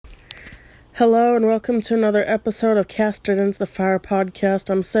Hello and welcome to another episode of Casted Into the Fire podcast.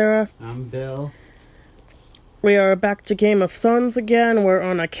 I'm Sarah. I'm Bill. We are back to Game of Thrones again. We're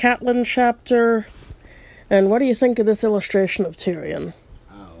on a Catelyn chapter. And what do you think of this illustration of Tyrion?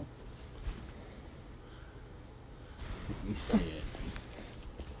 Oh. Let me see it.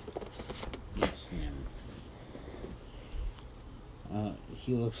 Yes, ma'am.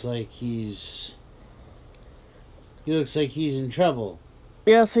 He looks like he's in trouble.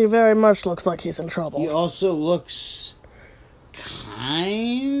 Yes, he very much looks like he's in trouble. He also looks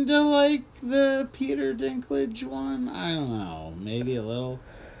kinda like the Peter Dinklage one. I don't know, maybe a little,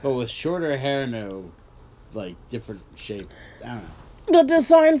 but with shorter hair, no, like different shape. I don't know. The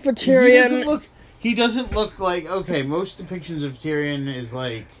design for Tyrion. He doesn't look like, okay, most depictions of Tyrion is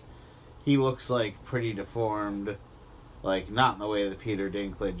like he looks like pretty deformed, like not in the way that Peter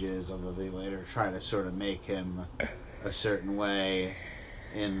Dinklage is, although they later try to sort of make him a certain way.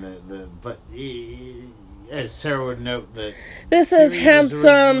 As Sarah would note that this is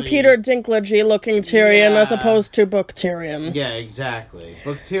handsome Peter Dinklage looking Tyrion as opposed to Book Tyrion. Yeah, exactly.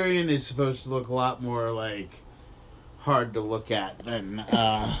 Book Tyrion is supposed to look a lot more like hard to look at than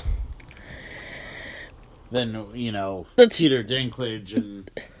Peter Dinklage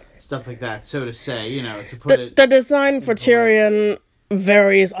and stuff like that. So to say, to put the design for Tyrion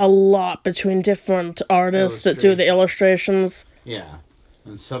varies a lot between different artists that do the illustrations. Yeah.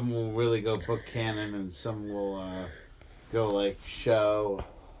 And some will really go book canon, and some will go like show.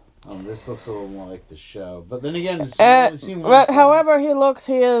 This looks a little more like the show, but then again, however he looks,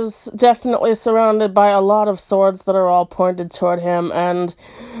 he is definitely surrounded by a lot of swords that are all pointed toward him, and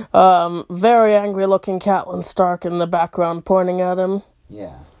very angry-looking Catelyn Stark in the background pointing at him.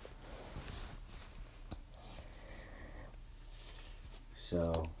 Yeah.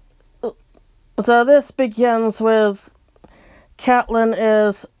 So this begins with Catelyn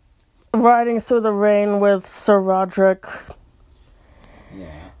is riding through the rain with Sir Roderick.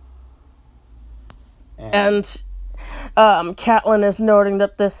 Yeah. And Catelyn is noting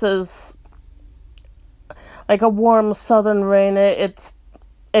that this is like a warm southern rain. It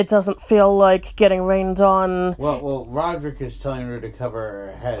doesn't feel like getting rained on. Well, Roderick is telling her to cover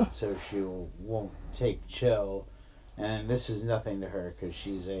her head so she won't take chill. And this is nothing to her because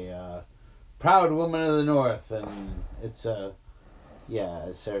she's a proud woman of the North. And it's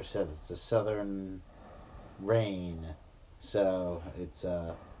as Sarah said, it's a southern rain, so it's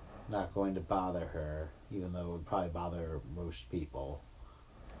not going to bother her, even though it would probably bother most people.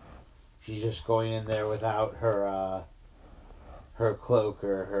 She's just going in there without her cloak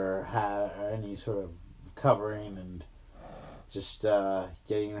or her hat or any sort of covering, and just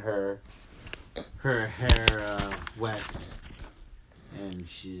getting her hair wet, and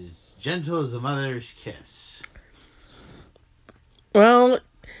she's gentle as a mother's kiss. Well,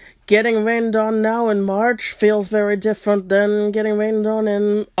 getting rained on now in March feels very different than getting rained on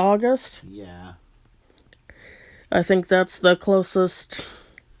in August. Yeah. I think that's the closest.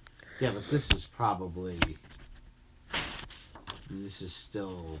 Yeah, but this is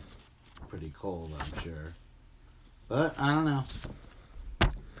still pretty cold, I'm sure. But, I don't know.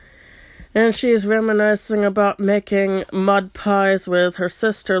 And she's reminiscing about making mud pies with her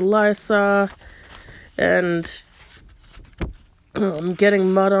sister Lysa, and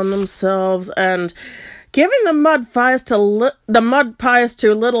getting mud on themselves, and giving the mud pies to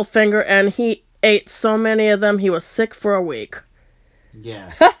Littlefinger, and he ate so many of them he was sick for a week.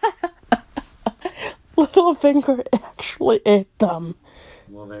 Yeah. Littlefinger actually ate them.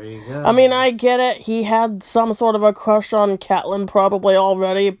 Well, there you go. I mean, I get it. He had some sort of a crush on Catelyn probably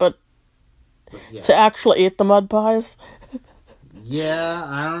already, but to actually eat the mud pies. Yeah,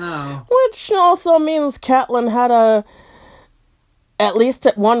 I don't know. Which also means Catelyn had at least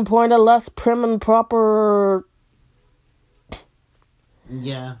at one point, a less prim and proper.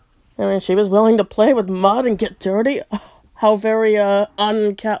 Yeah. I mean, she was willing to play with mud and get dirty. How very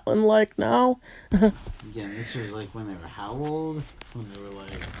un-Catelyn-like now. Yeah, this was like when they were how old? When they were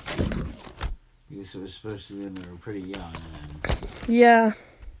like, I guess it was supposed to be when they were pretty young. Then. Yeah.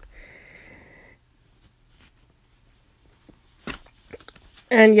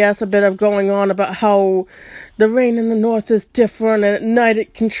 And yes, a bit of going on about how the rain in the north is different, and at night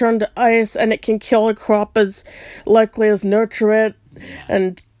it can turn to ice, and it can kill a crop as likely as nurture it,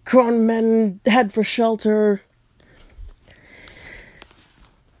 and grown men head for shelter.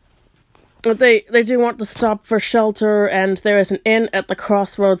 But they do want to stop for shelter, and there is an inn at the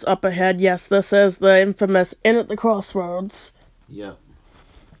crossroads up ahead. Yes, this is the infamous Inn at the Crossroads. Yep.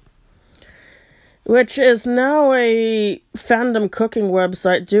 Which is now a fandom cooking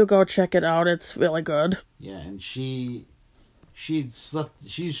website. Do go check it out. It's really good. Yeah, and she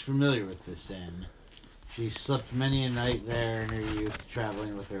she's familiar with this inn. She slept many a night there in her youth,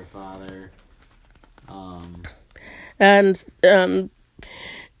 traveling with her father. And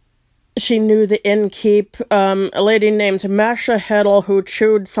she knew the innkeep, a lady named Masha Heddle, who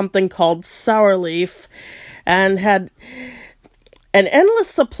chewed something called sour leaf, and had an endless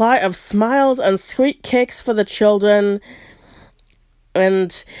supply of smiles and sweet cakes for the children.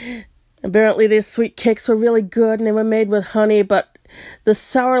 And apparently these sweet cakes were really good, and they were made with honey, but the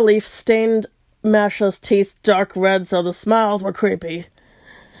sour leaf stained Masha's teeth dark red, so the smiles were creepy.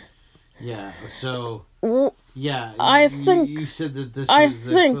 Yeah, so... Yeah, I think... You said that this was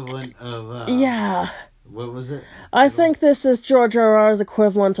the equivalent of... yeah. What was it? I think this is George R.R.'s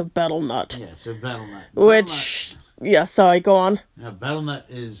equivalent of Betel Nut. Yeah, so Betel Nut. Which... Yeah, sorry, go on. Now, Betel Nut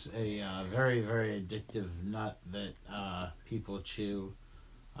is a very, very addictive nut that people chew,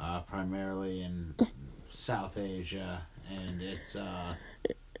 primarily in South Asia, and it's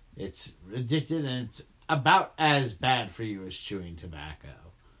addicted, and it's about as bad for you as chewing tobacco,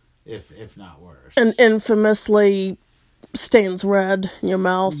 if not worse. And infamously stains red in your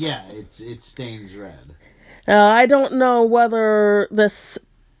mouth. Yeah, it stains red. I don't know whether this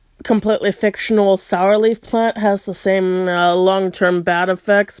completely fictional sour leaf plant has the same long-term bad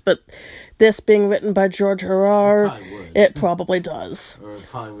effects, but this being written by George R.R., it probably does. Or it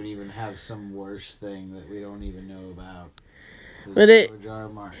probably would even have some worse thing that we don't even know about. But George R. R.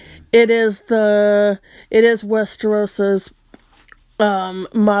 Martin. It is Westeros's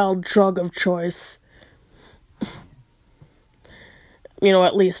mild drug of choice.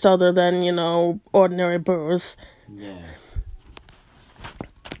 At least other than, ordinary booze. Yeah.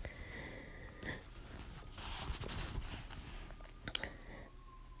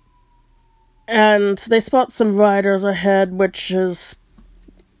 And they spot some riders ahead, which is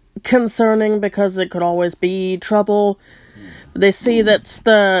concerning because it could always be trouble. They see that's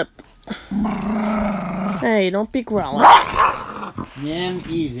the... Hey, don't be growling. Yeah,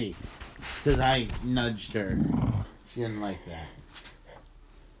 easy. Because I nudged her. She didn't like that.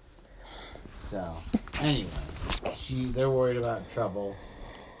 So, anyway. They're worried about trouble.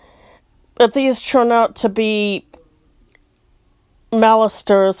 But these turn out to be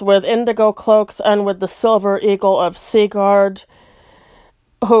Lannisters with indigo cloaks and with the silver eagle of Seaguard,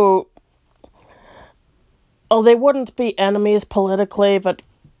 who... Oh, they wouldn't be enemies politically, but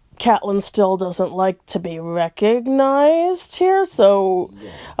Catelyn still doesn't like to be recognized here, so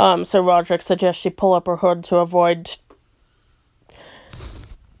Sir Roderick suggests she pull up her hood to avoid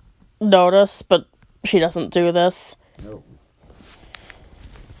notice, but she doesn't do this. Nope.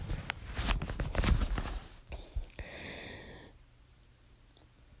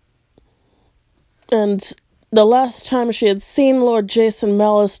 And the last time she had seen Lord Jason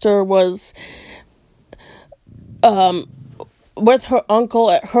Lannister was with her uncle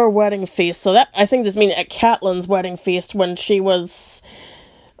at her wedding feast. So that, I think this means at Catelyn's wedding feast when she was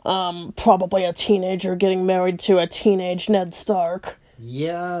probably a teenager getting married to a teenage Ned Stark.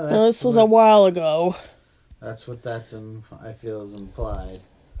 Yeah, this was a while ago. That's what I feel is implied.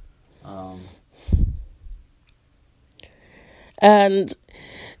 And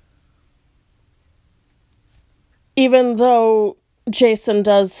even though Jason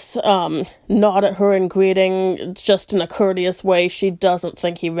does nod at her in greeting, just in a courteous way, she doesn't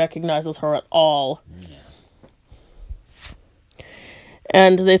think he recognizes her at all. Yeah.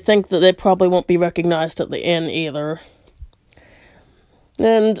 And they think that they probably won't be recognized at the inn either.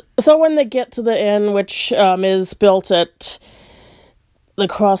 And so when they get to the inn, which is built at the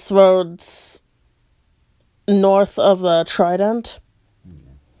crossroads north of the Trident,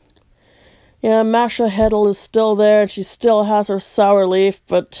 Masha Heddle is still there, and she still has her sour leaf,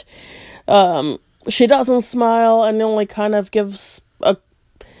 but she doesn't smile and only kind of gives a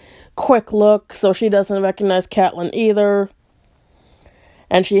quick look, so she doesn't recognize Catelyn either.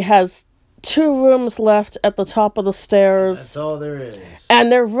 And she has 2 rooms left at the top of the stairs. That's all there is.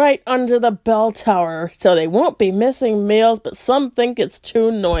 And they're right under the bell tower, so they won't be missing meals, but some think it's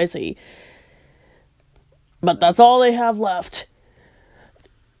too noisy. But that's all they have left.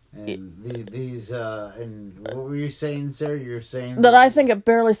 And and what were you saying, sir? You're saying that I think it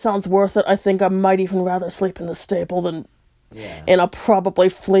barely sounds worth it. I think I might even rather sleep in the stable than in a probably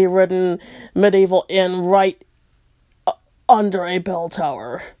flea-ridden medieval inn right under a bell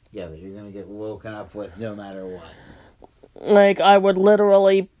tower. Yeah, that you're gonna get woken up with no matter what. Like, I would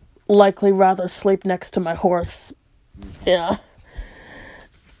literally likely rather sleep next to my horse. Mm-hmm. Yeah.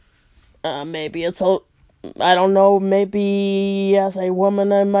 Maybe it's I don't know, maybe as a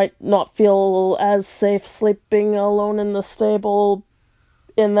woman I might not feel as safe sleeping alone in the stable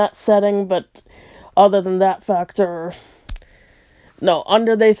in that setting, but other than that factor, No,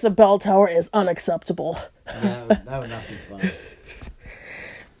 underneath the bell tower is unacceptable. Yeah, that would not be fun.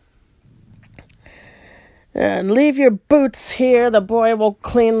 And leave your boots here, the boy will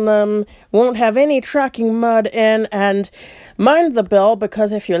clean them, won't have any tracking mud in, and mind the bell,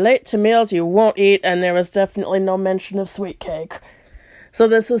 because if you're late to meals, you won't eat, and there is definitely no mention of sweet cake. So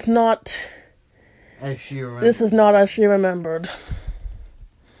this is not... As she remembered. This is not as she remembered.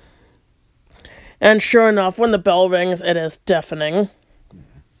 And sure enough, when the bell rings, it is deafening.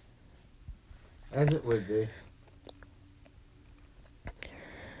 As it would be.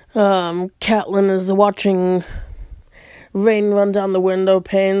 Catelyn is watching rain run down the window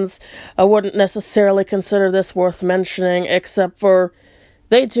panes. I wouldn't necessarily consider this worth mentioning, except for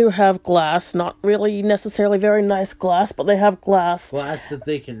they do have glass. Not really necessarily very nice glass, but they have glass. Glass that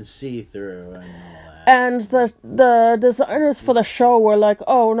they can see through and all that. And the designers for the show were like,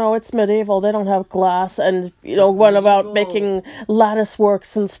 oh no, it's medieval, they don't have glass, and, went about making lattice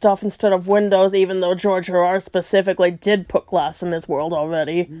works and stuff instead of windows, even though George R.R. specifically did put glass in his world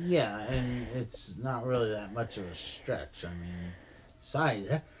already. Yeah, and it's not really that much of a stretch. I mean, size,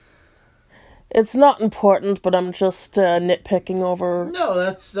 eh? It's not important, but I'm just nitpicking over... No,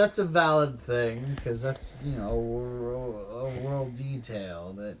 that's a valid thing, because that's, a world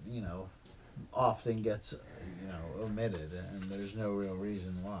detail that, often gets, omitted, and there's no real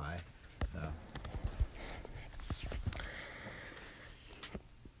reason why.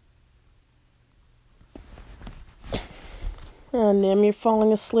 So. Nim, you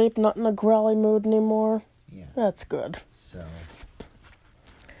falling asleep? Not in a growly mood anymore? Yeah. That's good. So.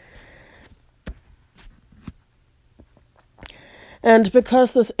 And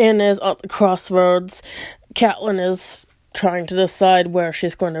because this inn is at the crossroads, Catelyn is trying to decide where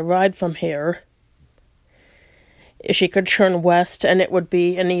she's going to ride from here. She could turn west, and it would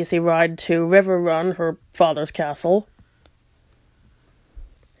be an easy ride to River Run, her father's castle.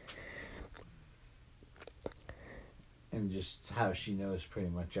 And just how she knows pretty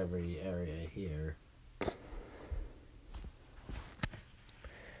much every area here.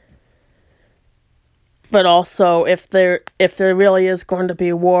 But also, if there really is going to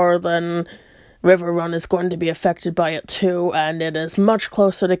be war, then River Run is going to be affected by it too, and it is much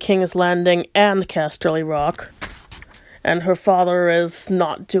closer to King's Landing and Casterly Rock. And her father is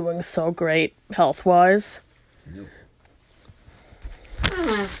not doing so great health-wise. Nope.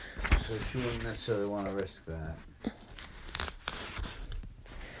 So she wouldn't necessarily want to risk that.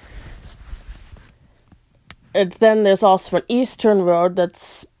 And then there's also an eastern road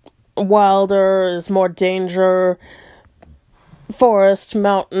that's wilder, is more danger, forest,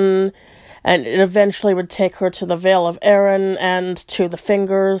 mountain, and it eventually would take her to the Vale of Arryn and to the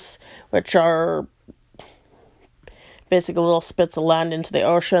Fingers, which are basically little spits of land into the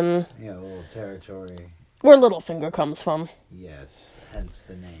ocean. Yeah, a little territory. Where Littlefinger comes from. Yes, hence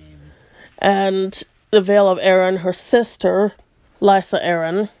the name. And the Vale of Arryn, her sister, Lysa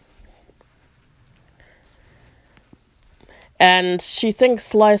Arryn. And she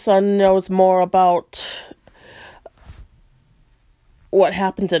thinks Lysa knows more about what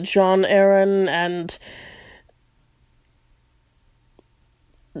happened to John Arryn, and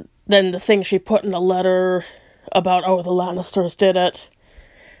then the thing she put in the letter about, the Lannisters did it.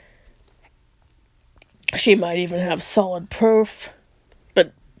 She might even have solid proof.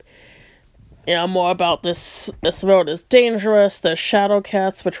 But, more about this road is dangerous. There's shadow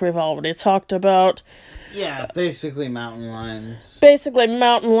cats, which we've already talked about. Yeah, basically mountain lions. Basically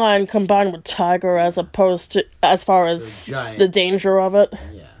mountain lion combined with tiger, as opposed to, as far as the danger of it.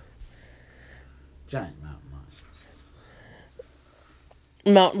 Yeah. Giant mountain lions.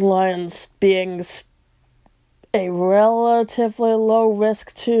 Mountain lions being a relatively low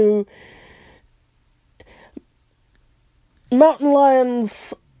risk to... Mountain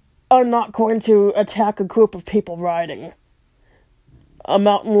lions are not going to attack a group of people riding. A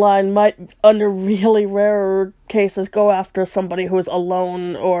mountain lion might, under really rare cases, go after somebody who's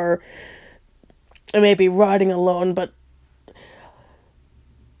alone or maybe riding alone, but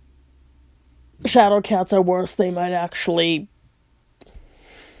shadow cats are worse. They might actually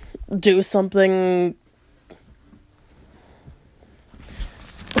do something.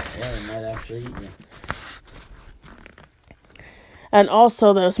 Yeah, they might actually eat you. And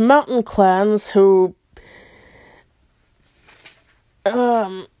also there's mountain clans who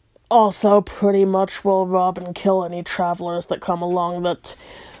also pretty much will rob and kill any travelers that come along that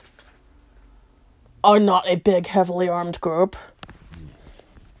are not a big, heavily armed group.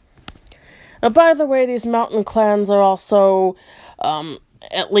 By the way, these mountain clans are also,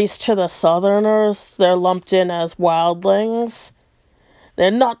 at least to the southerners, they're lumped in as wildlings. They're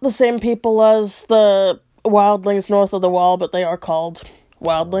not the same people as the wildlings north of the wall, but they are called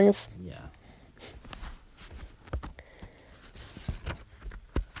wildlings. Yeah.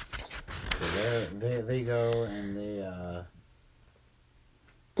 So they go and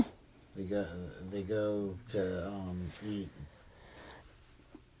they go to eat.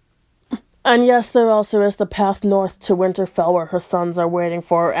 And yes, there also is the path north to Winterfell where her sons are waiting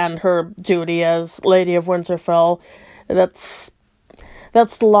for, and her duty as Lady of Winterfell. That's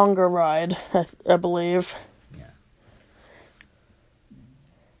the longer ride, I believe. Yeah.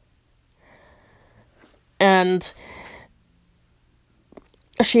 And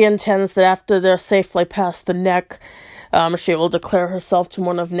she intends that after they're safely past the neck, she will declare herself to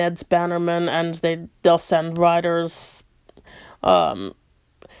one of Ned's bannermen, and they'll send riders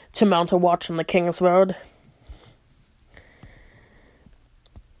to mount a watch on the King's Road.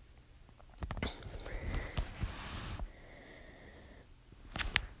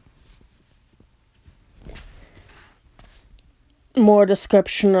 More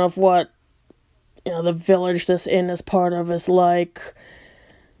description of what the village this inn is part of is like.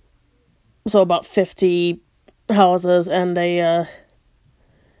 So about 50 houses and a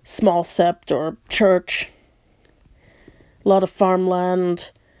small sept or church. A lot of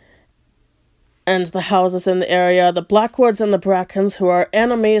farmland. And the houses in the area, the Blackwoods and the Brackens, who are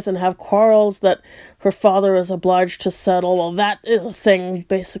enemies and have quarrels that her father is obliged to settle. Well, that is a thing,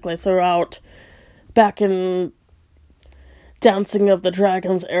 basically, throughout. Back in Dancing of the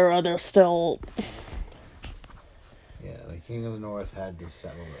Dragons era, they're still... Yeah, the King of the North had to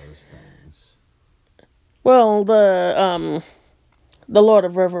settle those things. Well, the Lord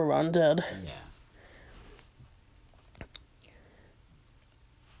of Riverrun did. Yeah.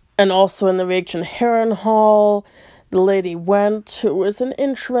 And also in the region Harrenhal, the Lady Went, who is an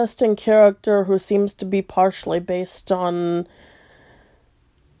interesting character who seems to be partially based on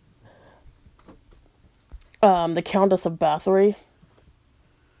the Countess of Bathory.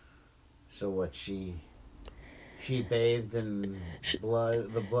 So what, she bathed in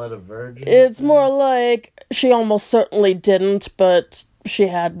the blood of virgins? It's more like she almost certainly didn't, but she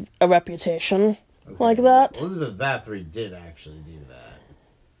had a reputation like that. Elizabeth Bathory did actually do that.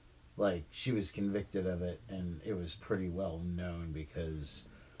 Like, she was convicted of it, and it was pretty well known because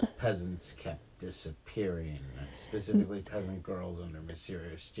peasants kept disappearing, specifically peasant girls under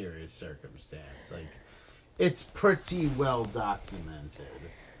mysterious circumstance. Like, it's pretty well documented.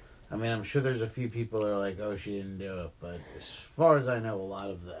 I mean, I'm sure there's a few people that are like, oh, she didn't do it, but as far as I know, a lot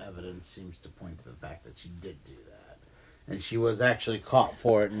of the evidence seems to point to the fact that she did do that. And she was actually caught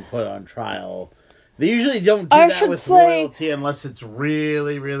for it and put on trial. They usually don't do that with royalty unless it's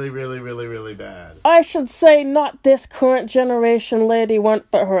really, really, really, really, really bad. I should say not this current generation Lady Went,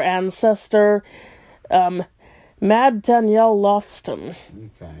 but her ancestor, Mad Danielle Lofton.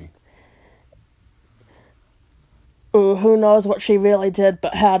 Okay. Who knows what she really did,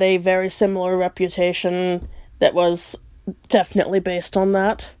 but had a very similar reputation that was definitely based on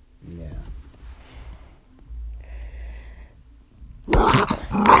that. Yeah.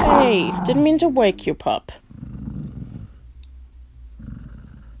 Hey, didn't mean to wake you, pup.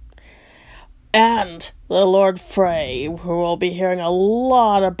 And the Lord Frey, who we'll be hearing a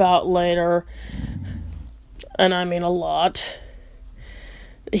lot about later. And I mean a lot.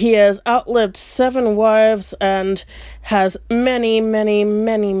 He has outlived 7 wives and has many, many,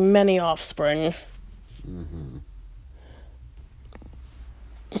 many, many offspring. Mm-hmm.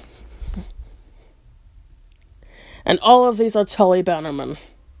 And all of these are Tully Bannerman.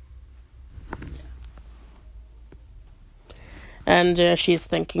 And she's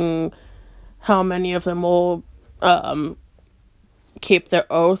thinking how many of them will keep their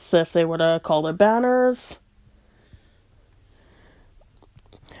oath if they were to call their banners.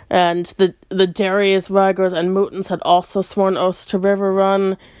 And the Darius, Rygers, and Mootons had also sworn oaths to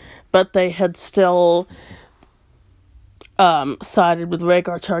Riverrun, but they had still sided with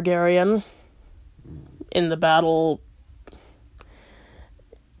Rhaegar Targaryen in the battle.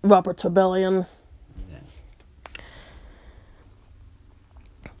 Robert's Rebellion.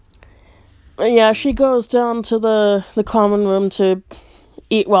 Yeah, she goes down to the common room to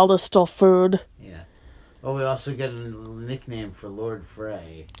eat while there's still food. Yeah. Oh, we also get a nickname for Lord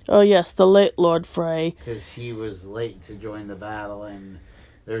Frey. Oh, yes, the late Lord Frey. Because he was late to join the battle, and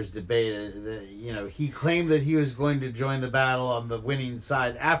there's debate. He claimed that he was going to join the battle on the winning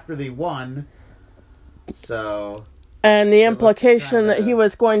side after they won. So... And the implication that he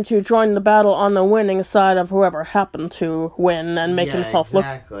was going to join the battle on the winning side of whoever happened to win and make himself look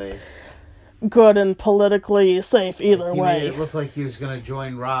good and politically safe either way. Made it look like he was going to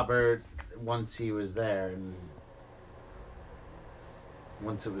join Robert once he was there, and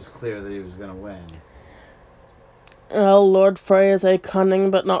once it was clear that he was going to win. Well, Lord Frey is a cunning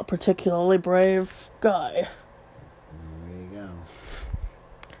but not particularly brave guy. There you go.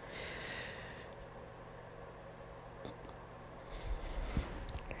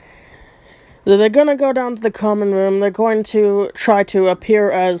 So they're gonna go down to the common room. They're going to try to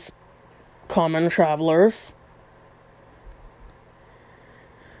appear as common travelers.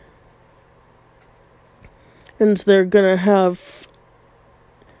 And they're gonna have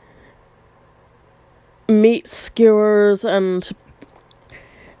meat skewers and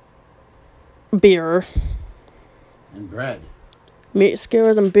beer. And bread. Meat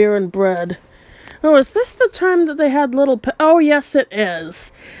skewers and beer and bread. Oh, is this the time that they had little... Oh, yes, it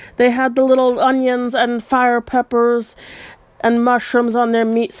is. They had the little onions and fire peppers and mushrooms on their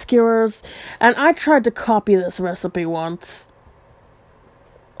meat skewers. And I tried to copy this recipe once.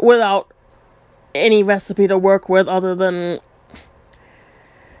 Without any recipe to work with other than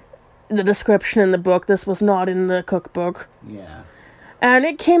the description in the book. This was not in the cookbook. Yeah. And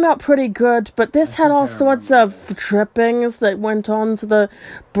it came out pretty good, but this had all sorts of drippings that went onto the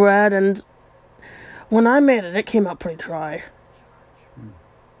bread, and when I made it, it came out pretty dry.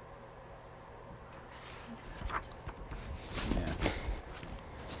 Yeah.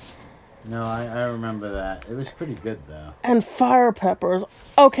 No, I remember that. It was pretty good, though. And fire peppers.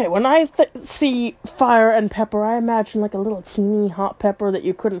 Okay, when I see fire and pepper, I imagine like a little teeny hot pepper that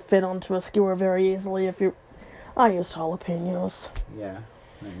you couldn't fit onto a skewer very easily if you... I used jalapenos. Yeah,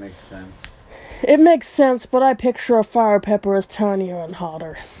 that makes sense. It makes sense, but I picture a fire pepper as tinier and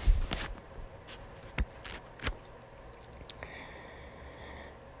hotter.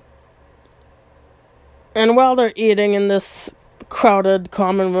 And while they're eating in this crowded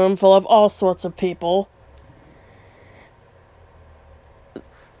common room full of all sorts of people,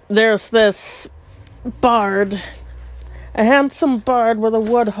 there's this bard, a handsome bard with a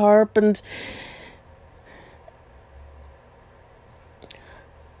wood harp, and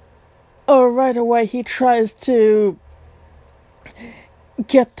right away he tries to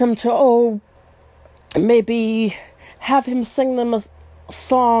get them to, maybe have him sing them a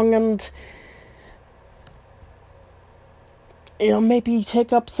song and, maybe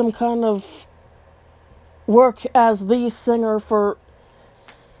take up some kind of work as the singer for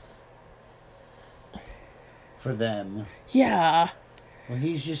them. Yeah. Well,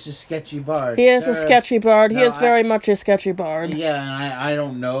 he's just a sketchy bard. He is a sketchy bard. He is very much a sketchy bard. Yeah, and I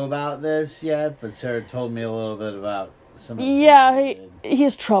don't know about this yet, but Sarah told me a little bit about some of the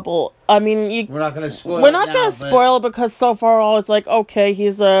he's trouble. I mean, we're not going to spoil it. We're not going to spoil it because so far all it's like, okay,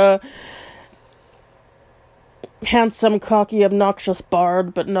 he's a handsome, cocky, obnoxious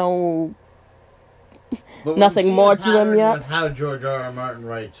bard, but nothing more to him yet. How George R. Martin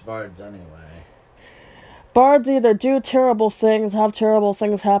writes bards anyway. Bards either do terrible things, have terrible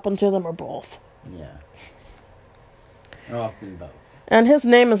things happen to them, or both. Yeah. Often both. And his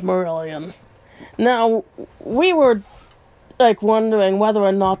name is Marillion. Now, we were, wondering whether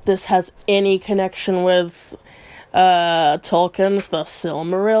or not this has any connection with Tolkien's The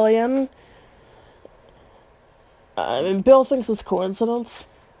Silmarillion. I mean, Bill thinks it's coincidence.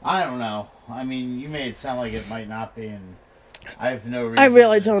 I don't know. I mean, you made it sound like it might not be, and I have no reason. I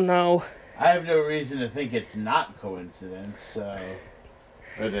really don't know. I have no reason to think it's not coincidence, or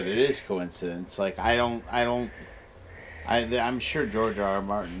that it is coincidence. I'm sure George R. R.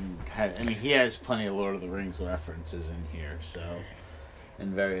 Martin he has plenty of Lord of the Rings references in here,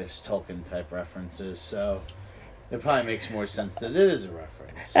 and various Tolkien type references, so it probably makes more sense that it is a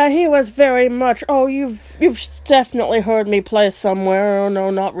reference. He was very much, you've definitely heard me play somewhere. Oh,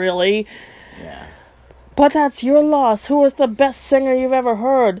 no, not really. Yeah. But that's your loss. Who was the best singer you've ever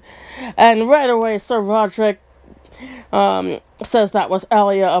heard? And right away, Sir Roderick says that was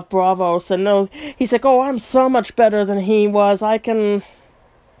Elia of Bravos. And no, he's like, I'm so much better than he was. I can...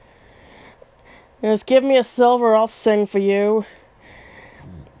 Just give me a silver, I'll sing for you.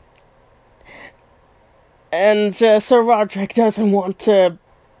 And Sir Roderick doesn't want to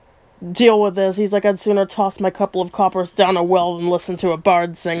deal with this. He's like, I'd sooner toss my couple of coppers down a well than listen to a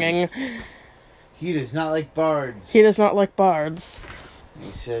bard singing. He does not like bards. He does not like bards.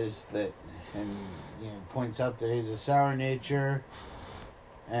 He says that, and points out that he's a sour nature,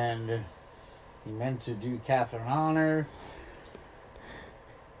 and he meant to do Catelyn honor.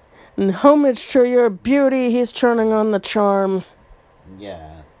 In homage to your beauty, he's turning on the charm.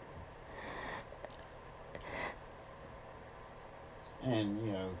 Yeah. And,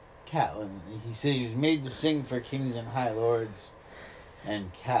 Catelyn, he said he was made to sing for kings and high lords.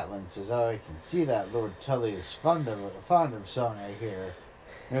 And Catelyn says, I can see that Lord Tully is fond of song, I hear.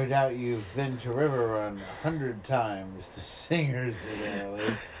 No doubt you've been to River Run 100 times. The singers,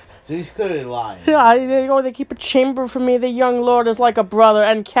 So he's clearly lying. Yeah, they keep a chamber for me. The young lord is like a brother,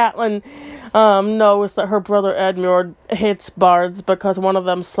 and Catelyn knows that her brother Edmure hates bards because one of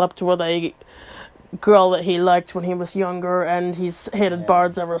them slept with a girl that he liked when he was younger, and he's hated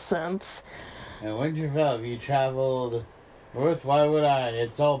bards ever since. And Winterfell, have you traveled north? Why would I?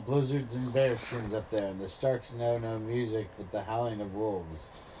 It's all blizzards and bearskins up there, and the Starks know no music but the howling of wolves.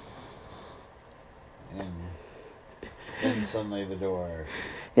 And then suddenly the door.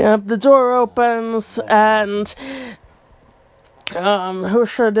 Yeah, the door opens, and who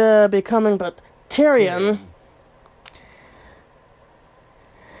should be coming but Tyrion.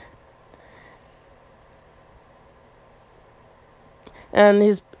 And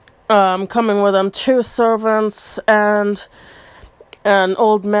he's coming with him 2 servants and an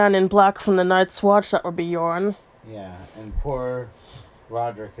old man in black from the Night's Watch. That would be Yorn. Yeah, and poor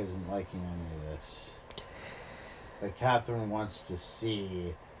Roderick isn't liking any of this. But Catherine wants to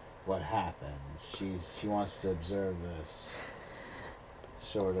see what happens. She wants to observe this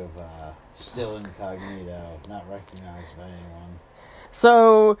sort of still incognito, not recognized by anyone.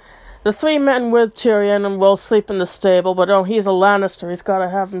 So the 3 men with Tyrion will sleep in the stable, but he's a Lannister. He's got to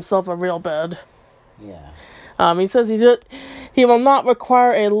have himself a real bed. Yeah. He says he will not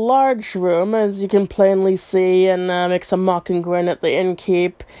require a large room, as you can plainly see, and makes a mocking grin at the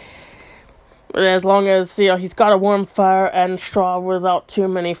innkeep. As long as, he's got a warm fire and straw without too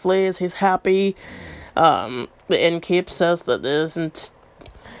many fleas, he's happy. The innkeep says that there isn't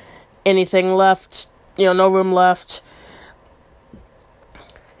anything left, no room left.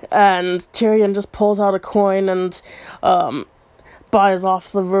 And Tyrion just pulls out a coin and buys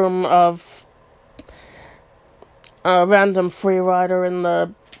off the room of a random free rider in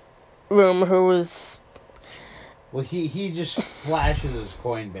the room who is... Well, he just flashes his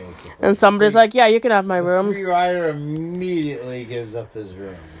coin, basically. And somebody's like, yeah, you can have my room. The free rider immediately gives up his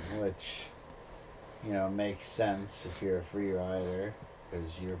room, which, makes sense if you're a free rider, because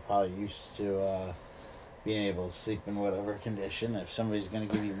you're probably used to being able to sleep in whatever condition if somebody's going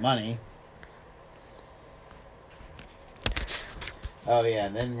to give you money. Oh, yeah,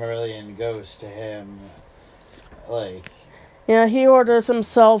 and then Marillion goes to him, Yeah, he orders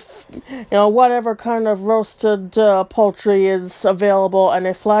himself, whatever kind of roasted poultry is available and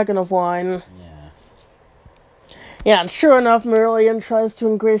a flagon of wine. Yeah. Yeah, and sure enough, Marillion tries to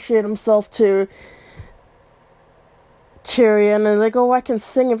ingratiate himself to Tyrion, and they go, I can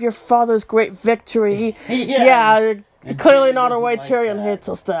sing of your father's great victory. Yeah, clearly not a way Tyrion hates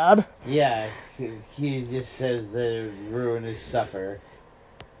us, Dad. Yeah, he just says that it would ruin his supper.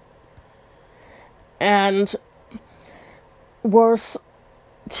 And worse,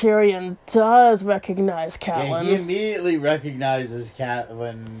 Tyrion does recognize Catelyn. Yeah, he immediately recognizes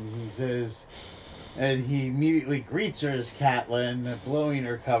Catelyn, he says, and he immediately greets her as Catelyn, blowing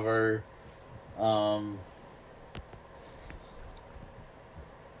her cover.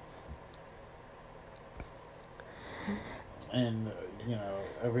 And,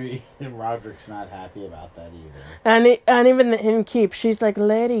 Roderick's not happy about that either. And even the innkeep, she's like,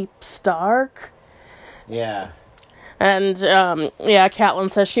 Lady Stark? Yeah. And,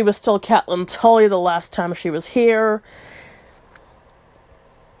 Catelyn says she was still Catelyn Tully the last time she was here.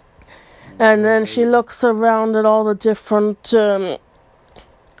 And then she looks around at all the different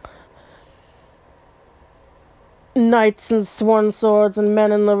knights and sworn swords and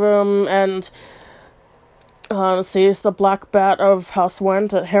men in the room, and sees the black bat of House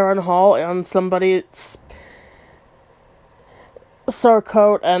Went at Harrenhal and somebody's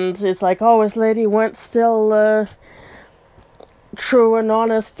surcoat, and it's like, oh, is Lady Went still true and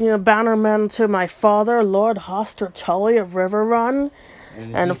honest, bannerman to my father, Lord Hoster Tully of Riverrun?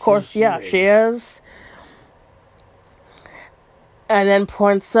 And of course, she is. And then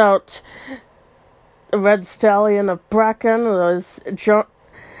points out the Red Stallion of Bracken.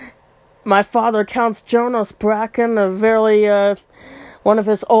 My father counts Jonas Bracken, a very, one of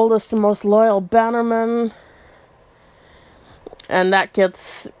his oldest and most loyal bannermen. And that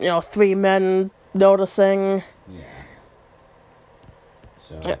gets, 3 men noticing. Yeah.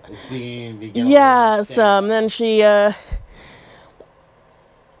 So, it's beginning yes, then she,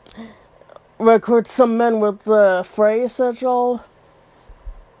 recruits some men with the Frey sigil.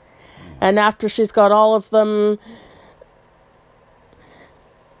 And after she's got all of them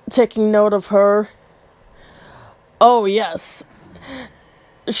taking note of her, oh yes,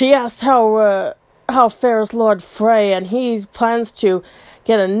 she asked how fares Lord Frey, and he plans to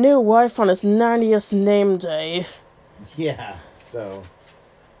get a new wife on his 90th name day. Yeah, so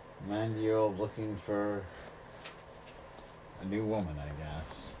 90-year-old looking for a new woman, I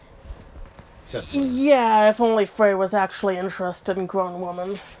guess. Yeah, if only Frey was actually interested in grown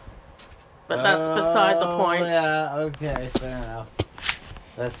women. But that's beside the point. Yeah, okay, fair enough.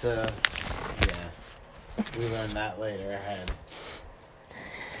 That's, yeah. We learned that later ahead.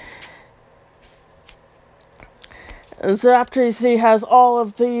 And so after he has all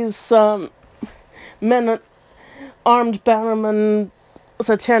of these men, armed bannermen's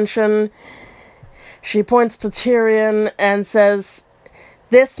attention, she points to Tyrion and says,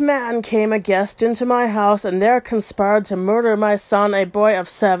 "This man came a guest into my house, and there conspired to murder my son, a boy of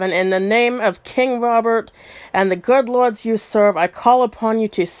 7. In the name of King Robert and the good lords you serve, I call upon you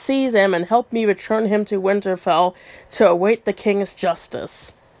to seize him and help me return him to Winterfell to await the king's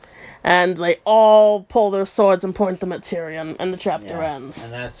justice." And they all pull their swords and point them at Tyrion, and the chapter ends.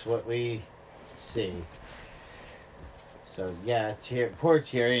 And that's what we see. So, yeah, poor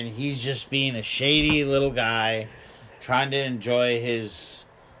Tyrion, he's just being a shady little guy, trying to enjoy his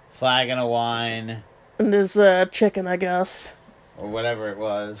flagon of wine. And his chicken, I guess. Or whatever it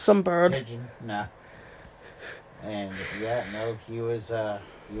was. Some bird. Pigeon? Nah. And, he was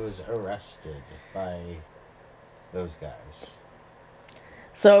arrested by those guys.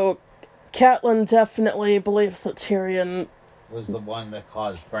 So, Catelyn definitely believes that Tyrion was the one that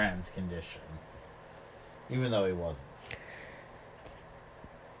caused Bran's condition. Even though he wasn't.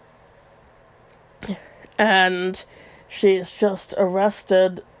 And she's just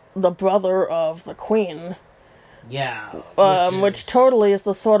arrested the brother of the queen. Yeah. Which totally is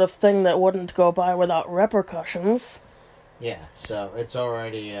the sort of thing that wouldn't go by without repercussions. Yeah, so it's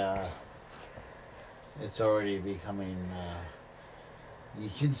already becoming, you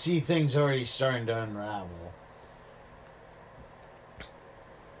can see things already starting to unravel.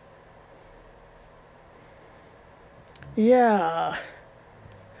 Yeah.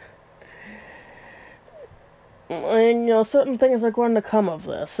 And, certain things are going to come of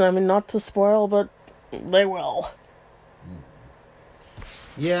this. I mean, not to spoil, but they will.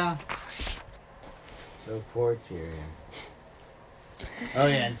 Yeah. So poor Tyrion. Oh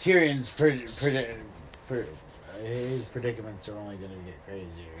yeah, and Tyrion's his predicaments are only going to get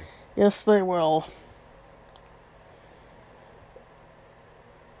crazier. Yes, they will.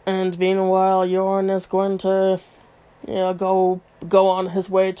 And meanwhile, Jorn is going to, go on his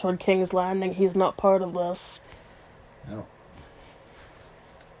way toward King's Landing. He's not part of this. No.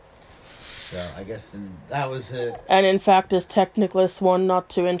 So I guess that was it. And in fact, is technically sworn not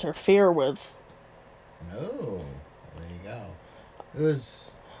to interfere with. No, there you go. It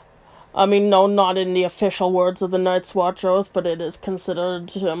was. I mean, no, not in the official words of the Night's Watch oath, but it is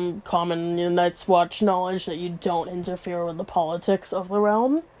considered common Night's Watch knowledge that you don't interfere with the politics of the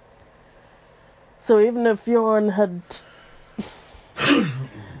realm. So even if Jorn had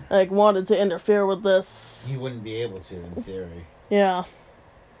wanted to interfere with this, he wouldn't be able to, in theory. Yeah.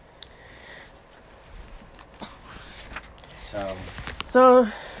 So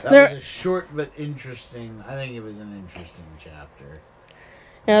that was a short but interesting. I think it was an interesting chapter.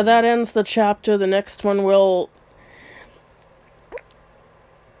 Yeah, that ends the chapter. The next one will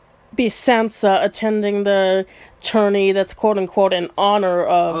be Sansa attending the tourney that's quote-unquote in honor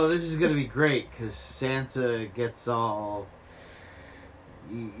of... Oh, this is going to be great, because Sansa gets all...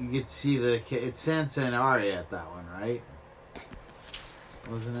 You get to see it's Sansa and Arya at that one, right?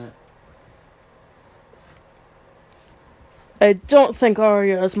 Wasn't it? I don't think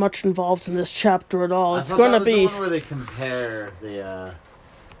Arya is much involved in this chapter at all. It's going to be... the one where they compare the...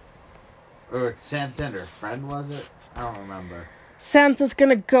 Or it's Sansa and her friend, was it? I don't remember. Sansa's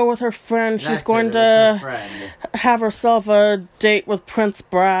gonna go with her friend. She's going to have herself a date with Prince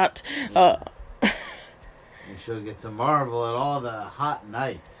Brat. Yeah. And she'll get to marvel at all the hot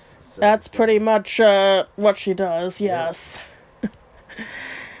nights. So that's pretty much what she does, yes. Yep.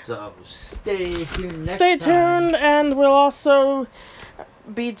 So stay tuned next time. Stay tuned, and we'll also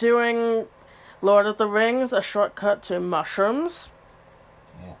be doing Lord of the Rings, a shortcut to mushrooms.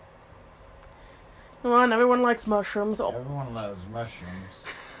 Come on, everyone likes mushrooms. Everyone loves mushrooms.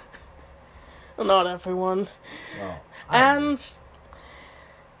 Well, not everyone. Well, and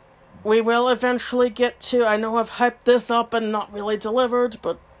we will eventually get to, I know I've hyped this up and not really delivered,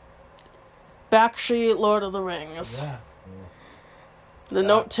 but Bakshi, Lord of the Rings. Yeah. The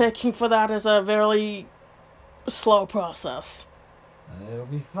note-taking for that is a very slow process. It'll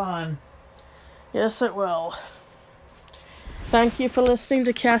be fun. Yes, it will. Thank you for listening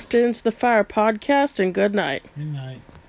to Cast It Into the Fire podcast, and good night. Good night.